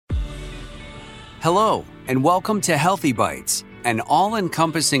Hello, and welcome to Healthy Bytes, an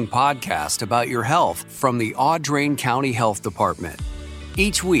all-encompassing podcast about your health from the Audrain County Health Department.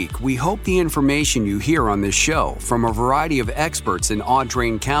 Each week, we hope the information you hear on this show from a variety of experts in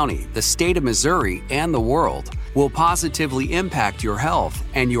Audrain County, the state of Missouri, and the world will positively impact your health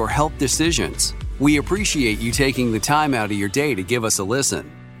and your health decisions. We appreciate you taking the time out of your day to give us a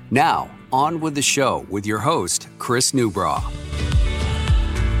listen. Now, on with the show with your host, Chris Newbraw.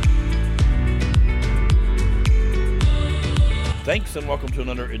 Thanks, and welcome to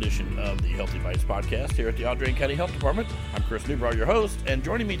another edition of the Healthy Bytes podcast here at the Audrain County Health Department. I'm Chris Newbraw, your host, and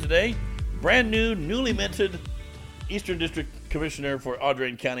joining me today, brand new, newly minted Eastern District Commissioner for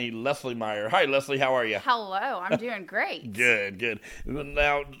Audrain County, Leslie Meyer. Hi, Leslie. How are you? Hello. I'm doing great. Good.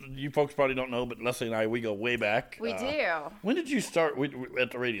 Now, you folks probably don't know, but Leslie and I, we go way back. We do. When did you start at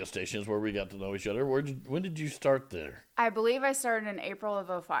the radio stations where we got to know each other? When did you start there? I believe I started in April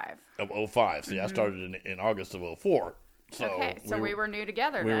of 05. Of 05. See, I started in August of 04. So we were new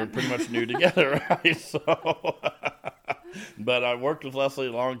together We then. were pretty much new together, right? But I worked with Leslie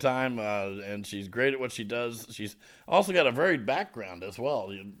a long time, and she's great at what she does. She's also got a varied background as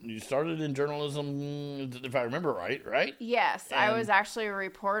well. You started in journalism, if I remember right? Yes, And I was actually a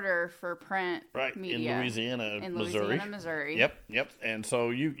reporter for print media. In Louisiana, Missouri. Yep. And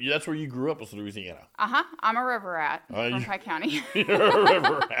so that's where you grew up, was Louisiana. Uh-huh. I'm a river rat from Pike County. You're a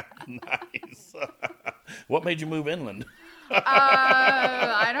river rat. Nice. What made you move inland?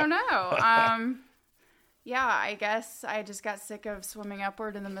 I don't know. Yeah, I guess I just got sick of swimming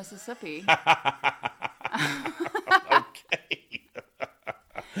upward in the Mississippi. Okay.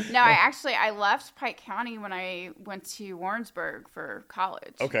 No, I left Pike County when I went to Warrensburg for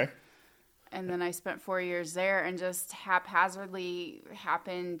college. Okay. And then I spent 4 years there and just haphazardly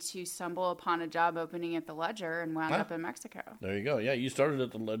happened to stumble upon a job opening at the Ledger and wound up in Mexico. There you go. Yeah, you started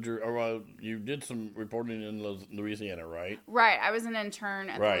at the Ledger, or you did some reporting in Louisiana, right? Right. I was an intern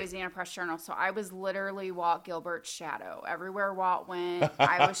at the Louisiana Press Journal, so I was literally Walt Gilbert's shadow. Everywhere Walt went,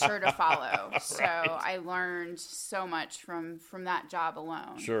 I was sure to follow. So I learned so much from that job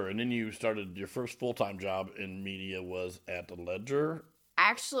alone. Sure. And then you started your first full-time job in media was at the Ledger.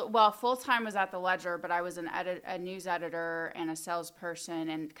 Actually, well, full-time was at the Ledger, but I was a news editor and a salesperson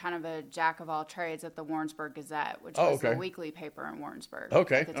and kind of a jack of all trades at the Warrensburg Gazette, which was the weekly paper in Warrensburg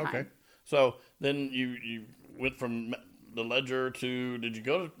at the time. Okay. So then you went from the Ledger to, did you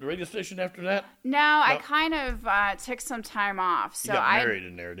go to the radio station after that? No, I kind of took some time off. So you got married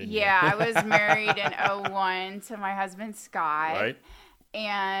in there, didn't you? Yeah, I was married in 2001 to my husband, Scott. Right.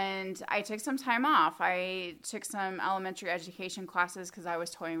 And I took some time off. I took some elementary education classes because I was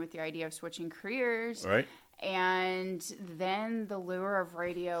toying with the idea of switching careers. Right. And then the lure of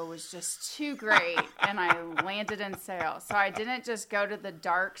radio was just too great, and I landed in sales. So I didn't just go to the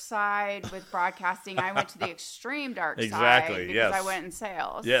dark side with broadcasting. I went to the extreme dark side because I went in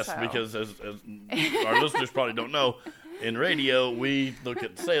sales. Yes, because as our listeners probably don't know, in radio, we look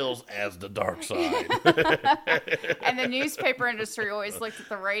at sales as the dark side. And the newspaper industry always looked at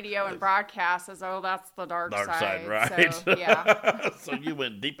the radio and broadcast as, oh, that's the dark side. Dark side, right. So, yeah. So you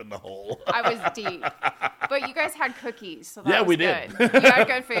went deep in the hole. I was deep. But you guys had cookies, so that was we good. did. You had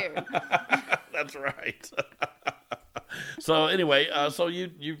good food. That's right. So anyway, so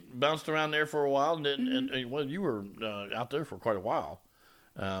you bounced around there for a while, and well, you were out there for quite a while.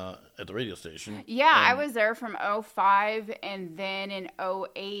 At the radio station. Yeah, I was there from 2005, and then in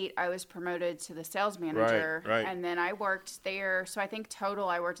 2008, I was promoted to the sales manager. Right. And then I worked there. So I think total,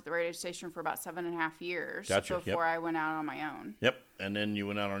 I worked at the radio station for about 7.5 years before I went out on my own. Yep. And then you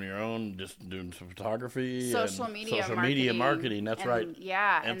went out on your own, just doing some photography. Social media marketing. That's right.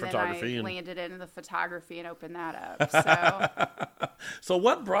 Yeah. And photography. Then I landed into the photography and opened that up. So, so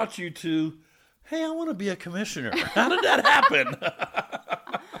what brought you to, hey, I want to be a commissioner? How did that happen?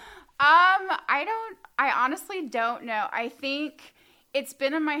 I honestly don't know. I think it's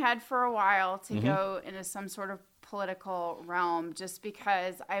been in my head for a while to go into some sort of political realm just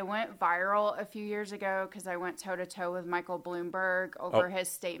because I went viral a few years ago because I went toe-to-toe with Michael Bloomberg over his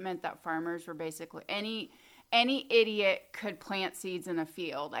statement that farmers were basically any idiot could plant seeds in a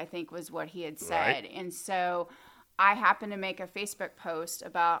field, I think was what he had said. Right. And so I happened to make a Facebook post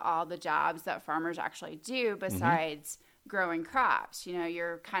about all the jobs that farmers actually do besides growing crops. You know,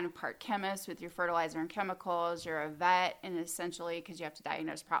 you're kind of part chemist with your fertilizer and chemicals. You're a vet, and essentially because you have to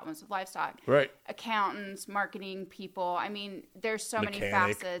diagnose problems with livestock. Right. Accountants, marketing people. I mean, there's so many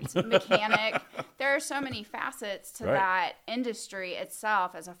facets. Mechanic. There are so many facets to that industry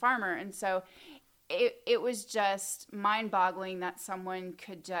itself as a farmer. And so it was just mind-boggling that someone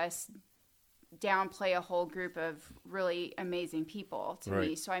could just downplay a whole group of really amazing people to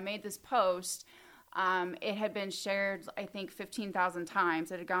me. So I made this post It had been shared, I think, 15,000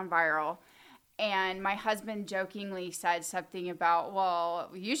 times. It had gone viral. And my husband jokingly said something about,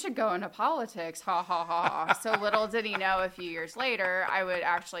 well, you should go into politics, ha, ha, ha. So little did he know a few years later I would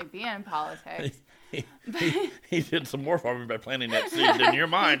actually be in politics. He did some more for me by planting that seed in your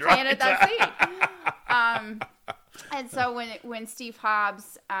mind, right? Planted that seed. And so when Steve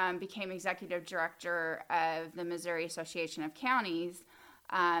Hobbs became executive director of the Missouri Association of Counties,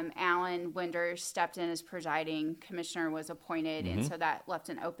 Alan Winders stepped in as presiding commissioner, was appointed, and so that left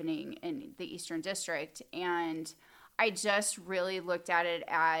an opening in the Eastern District. And I just really looked at it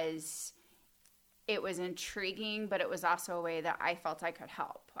as it was intriguing, but it was also a way that I felt I could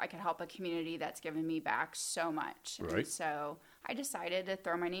help. I could help a community that's given me back so much. Right. And so I decided to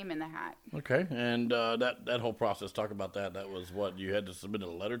throw my name in the hat. Okay, and that whole process, talk about that. That was what, you had to submit a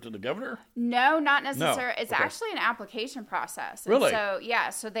letter to the governor? No, not necessarily. No. It's Okay. actually an application process. Really?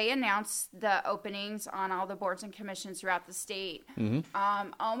 And so they announced the openings on all the boards and commissions throughout the state,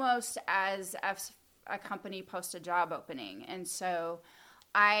 almost as a company posts a job opening. And so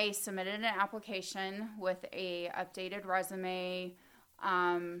I submitted an application with a updated resume,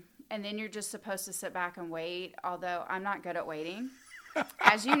 and then you're just supposed to sit back and wait, although I'm not good at waiting,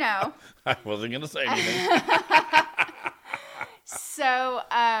 as you know. I wasn't going to say anything. So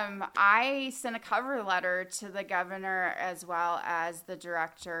I sent a cover letter to the governor as well as the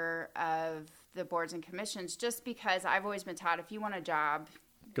director of the boards and commissions, just because I've always been taught if you want a job,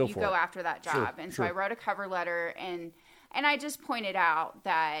 you go after that job. Sure, and so I wrote a cover letter, and I just pointed out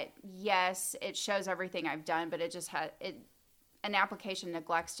that, yes, it shows everything I've done, but it just an application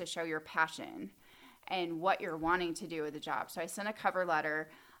neglects to show your passion and what you're wanting to do with the job. So I sent a cover letter.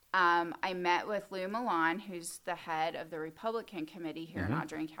 I met with Lou Milan, who's the head of the Republican committee here in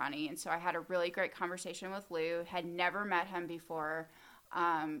Audrain County. And so I had a really great conversation with Lou, had never met him before.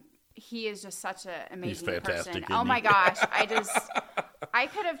 He is just such an amazing person. Oh my gosh. I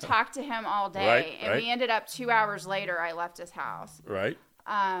could have talked to him all day. We ended up 2 hours later, I left his house. Right.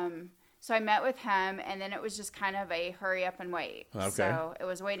 So I met with him, and then it was just kind of a hurry up and wait. Okay. So it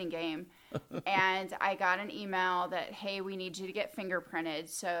was a waiting game. And I got an email that, hey, we need you to get fingerprinted.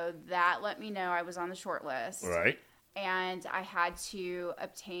 So that let me know I was on the short list. Right. And I had to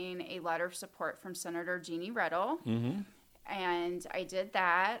obtain a letter of support from Senator Jeannie Riddle. And I did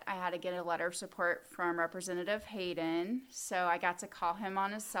that. I had to get a letter of support from Representative Hayden. So I got to call him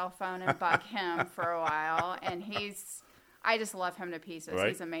on his cell phone and bug him for a while. And I just love him to pieces. Right.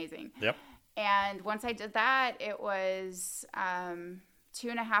 He's amazing. Yep. And once I did that, it was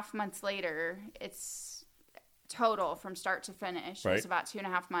 2.5 months later. It's total from start to finish. Right. It was about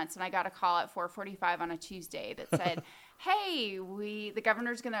 2.5 months. And I got a call at 4:45 on a Tuesday that said, hey, the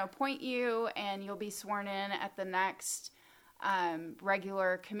governor's going to appoint you, and you'll be sworn in at the next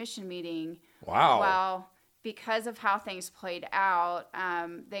regular commission meeting. Wow. Well, because of how things played out,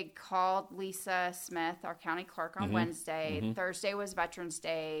 they called Lisa Smith, our county clerk, on Wednesday. Thursday was Veterans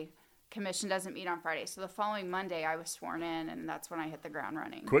Day. Commission doesn't meet on Friday. So the following Monday, I was sworn in, and that's when I hit the ground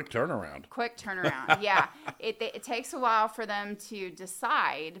running. Quick turnaround. Yeah. It takes a while for them to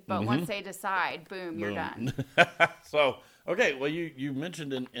decide, but once they decide, boom, you're done. So, okay, well, you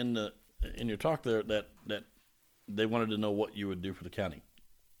mentioned in your talk there that they wanted to know what you would do for the county.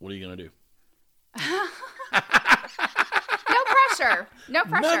 What are you going to do? No pressure.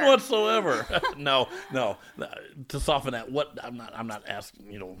 None whatsoever. No. To soften that, I'm not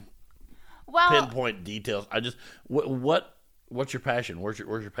asking, pinpoint details. I just, what's your passion? Where's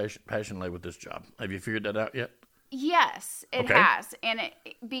your passion lay with this job? Have you figured that out yet? Yes, it has. And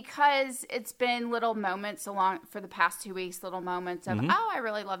because it's been little moments for the past 2 weeks, little moments of, I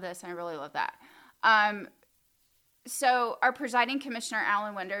really love this and I really love that. So our presiding commissioner,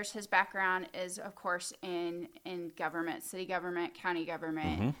 Alan Winders, his background is, of course, in government, city government, county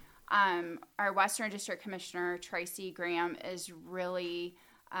government. Our Western District Commissioner, Tracy Graham, is really,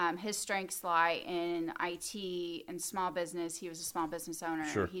 his strengths lie in IT and small business. He was a small business owner.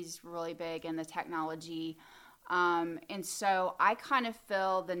 Sure. He's really big in the technology. And so I kind of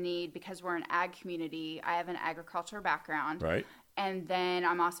feel the need, because we're an ag community, I have an agriculture background. Right. And then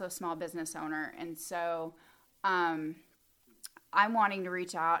I'm also a small business owner. And so I'm wanting to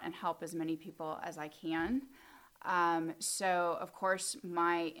reach out and help as many people as I can. So, of course,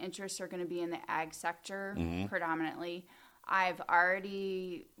 my interests are going to be in the ag sector predominantly. I've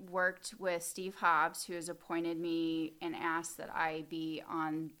already worked with Steve Hobbs, who has appointed me and asked that I be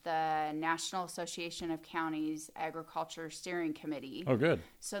on the National Association of Counties Agriculture Steering Committee. Oh, good.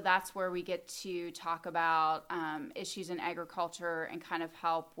 So that's where we get to talk about issues in agriculture and kind of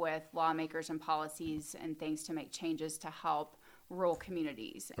help with lawmakers and policies and things to make changes to help rural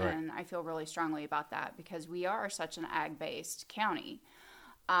communities. Right. And I feel really strongly about that because we are such an ag-based county.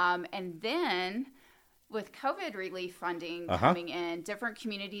 And then with COVID relief funding coming in, different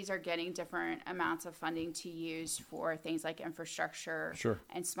communities are getting different amounts of funding to use for things like infrastructure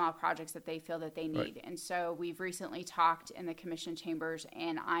and small projects that they feel that they need. Right. And so we've recently talked in the commission chambers,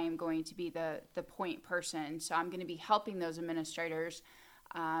 and I am going to be the point person. So I'm going to be helping those administrators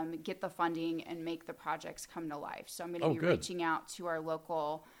get the funding and make the projects come to life. So I'm going to be reaching out to our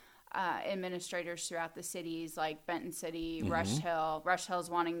local administrators throughout the cities like Benton City, Rush Hill. Rush Hill is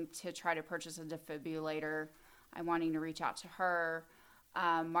wanting to try to purchase a defibrillator. I'm wanting to reach out to her.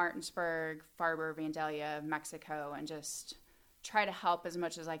 Martinsburg, Farber, Vandalia, Mexico, and just try to help as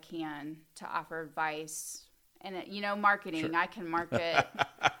much as I can to offer advice. And, marketing, I can market.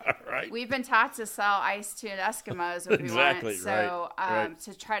 Right. We've been taught to sell ice to Eskimos if we want. So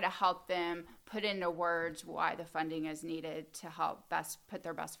to try to help them put into words why the funding is needed to help best put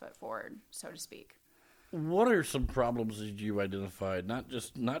their best foot forward, so to speak. What are some problems that you've identified, not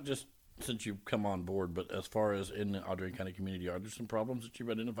just since you've come on board, but as far as in the Audrain County community? Are there some problems that you've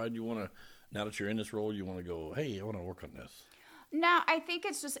identified you want to, now that you're in this role, you want to go, hey, I want to work on this? No, I think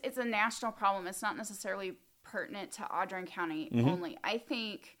it's a national problem. It's not necessarily pertinent to Audrain County only. I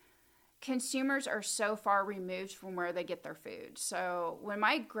think consumers are so far removed from where they get their food. So when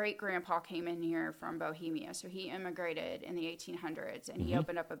my great-grandpa came in here from Bohemia, so he immigrated in the 1800s, and he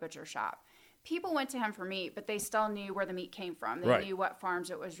opened up a butcher shop. People went to him for meat, but they still knew where the meat came from. They knew what farms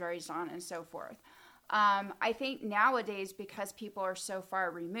it was raised on and so forth. I think nowadays, because people are so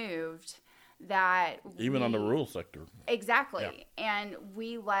far removed, that even on the rural sector. Exactly. Yeah. And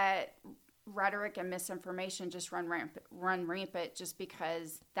we let rhetoric and misinformation just run rampant just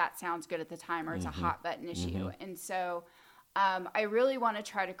because that sounds good at the time or it's a hot button issue. And so I really want to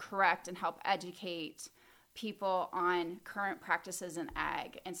try to correct and help educate people on current practices in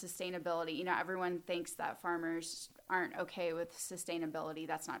ag and sustainability. Everyone thinks that farmers aren't okay with sustainability.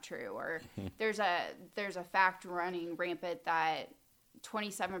 That's not true. Or there's a fact running rampant that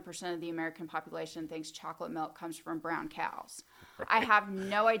 27% of the American population thinks chocolate milk comes from brown cows. Right. I have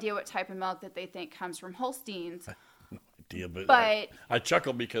no idea what type of milk that they think comes from Holsteins. I have no idea, but I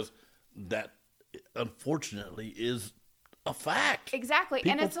chuckle because that unfortunately is a fact. Exactly.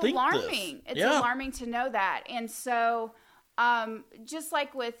 People and it's alarming. It's alarming to know that. And so just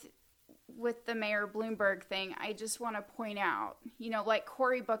like with the Mayor Bloomberg thing, I just want to point out, like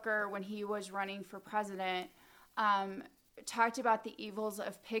Cory Booker, when he was running for president, talked about the evils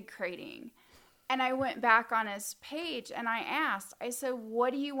of pig crating. And I went back on his page and I said,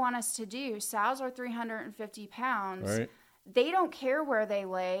 what do you want us to do? Sows are 350 pounds. Right. They don't care where they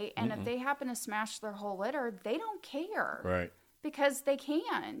lay. And if they happen to smash their whole litter, they don't care. Right. Because they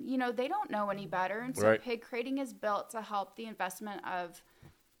can. They don't know any better. And so pig crating is built to help the investment of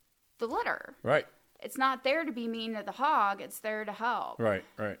the litter. Right. It's not there to be mean to the hog. It's there to help. Right,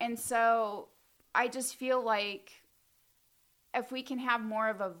 right. And so I just feel like if we can have more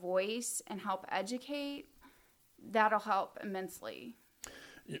of a voice and help educate, that'll help immensely.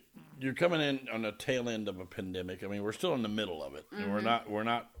 You're coming in on the tail end of a pandemic. I mean, we're still in the middle of it, and we're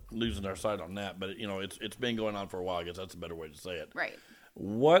not losing our sight on that. But it's been going on for a while. I guess that's a better way to say it. Right.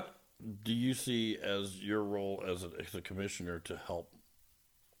 What do you see as your role as a commissioner to help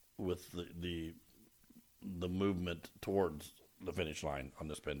with the movement towards the finish line on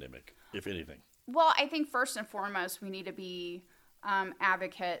this pandemic, if anything? Well, I think first and foremost, we need to be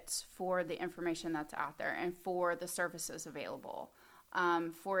advocates for the information that's out there and for the services available.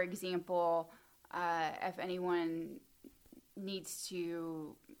 For example, if anyone needs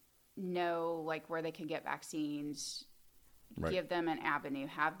to know where they can get vaccines, give them an avenue,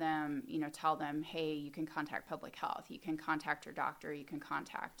 have them, tell them, hey, you can contact public health, you can contact your doctor, you can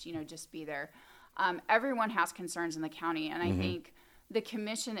contact, just be there. Everyone has concerns in the county, and I think the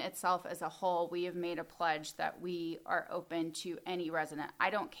commission itself as a whole, we have made a pledge that we are open to any resident. I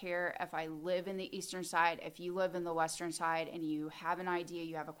don't care if I live in the eastern side, if you live in the western side and you have an idea,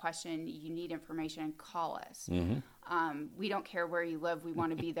 you have a question, you need information, call us. We don't care where you live. We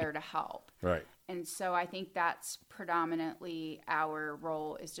want to be there to help. Right. And so I think that's predominantly our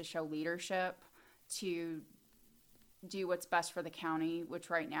role, is to show leadership, to do what's best for the county, which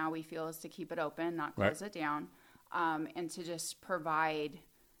right now we feel is to keep it open, not close it down. And to just provide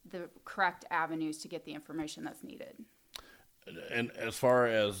the correct avenues to get the information that's needed. And as far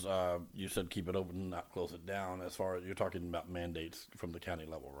as you said, keep it open, not close it down, as far as you're talking about mandates from the county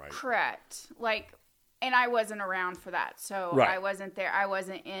level, right? Correct. And I wasn't around for that, so Right. I wasn't there. I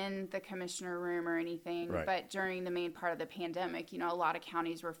wasn't in the commissioner room or anything. Right. But during the main part of the pandemic, a lot of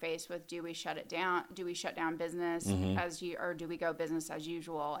counties were faced with: do we shut it down? Do we shut down business or do we go business as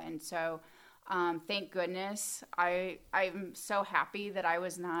usual? And so, thank goodness, I'm so happy that I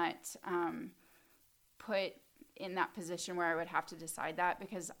was not put in that position where I would have to decide that,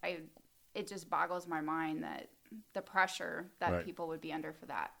 because it just boggles my mind that the pressure that Right. people would be under for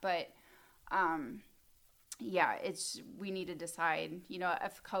that. But we need to decide,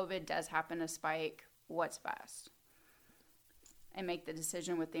 if COVID does happen to spike, what's best, and make the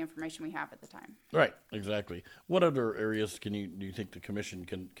decision with the information we have at the time. Right, exactly. What other areas do you think the commission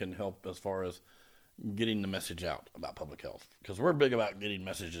can help as far as getting the message out about public health? Because we're big about getting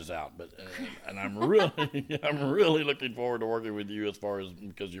messages out, but and I'm really looking forward to working with you as far as,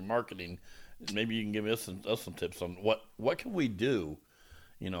 because you're marketing. Maybe you can give us some tips on what can we do,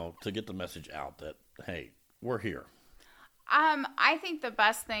 to get the message out that, hey, we're here. I think the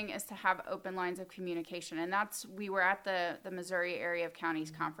best thing is to have open lines of communication, and we were at the Missouri Area of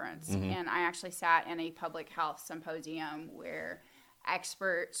Counties Conference, and I actually sat in a public health symposium where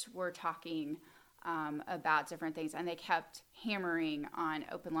experts were talking about different things, and they kept hammering on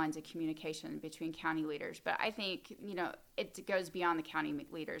open lines of communication between county leaders. But I think, it goes beyond the county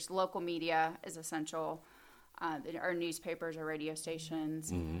leaders. Local media is essential. Our newspapers, our radio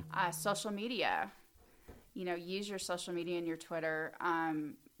stations, social media. Use your social media and your Twitter.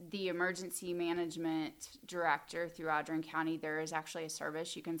 The emergency management director through Audrain County, there is actually a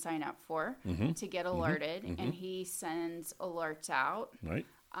service you can sign up for to get alerted, and he sends alerts out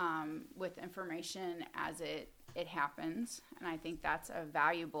with information as it happens. And I think that's a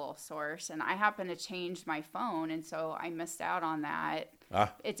valuable source. And I happen to change my phone, and so I missed out on that.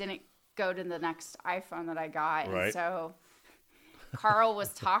 It didn't go to the next iPhone that I got. Right. And so Carl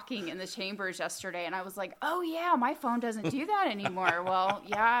was talking in the chambers yesterday, and I was like, oh, yeah, my phone doesn't do that anymore. Well,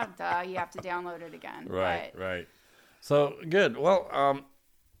 yeah, you have to download it again. Right, right. So, good. Well,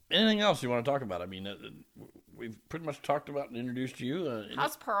 anything else you want to talk about? I mean, we've pretty much talked about and introduced you.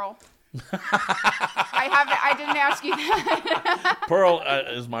 How's Pearl? I didn't ask you that. Pearl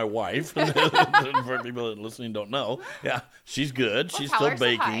is my wife. For people that listening don't know, yeah, she's good. She's still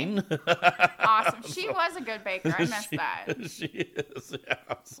baking. Awesome. She was a good baker. I missed that. She is.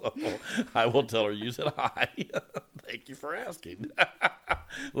 Yeah. So I will tell her you said hi. Thank you for asking.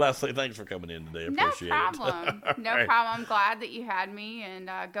 Leslie, thanks for coming in today. Appreciate No problem. it. No problem. I'm glad that you had me, and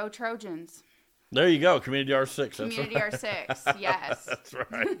go Trojans. There you go. Community R6. Community R6. Yes. That's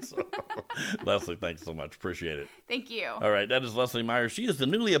right. So, Leslie, thanks so much. Appreciate it. Thank you. All right. That is Leslie Meyer. She is the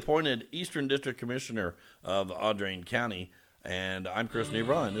newly appointed Eastern District Commissioner of Audrain County. And I'm Chris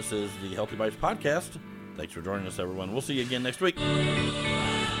Nebraw, and this is the Healthy Bytes podcast. Thanks for joining us, everyone. We'll see you again next week.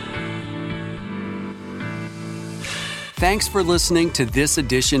 Thanks for listening to this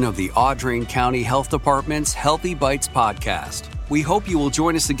edition of the Audrain County Health Department's Healthy Bytes podcast. We hope you will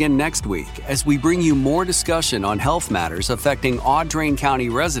join us again next week as we bring you more discussion on health matters affecting Audrain County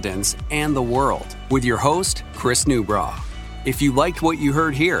residents and the world with your host, Chris Nebraw. If you liked what you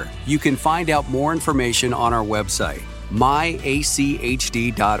heard here, you can find out more information on our website, myachd.org.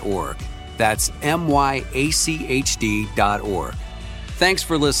 That's myachd.org. Thanks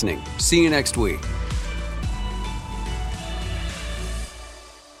for listening. See you next week.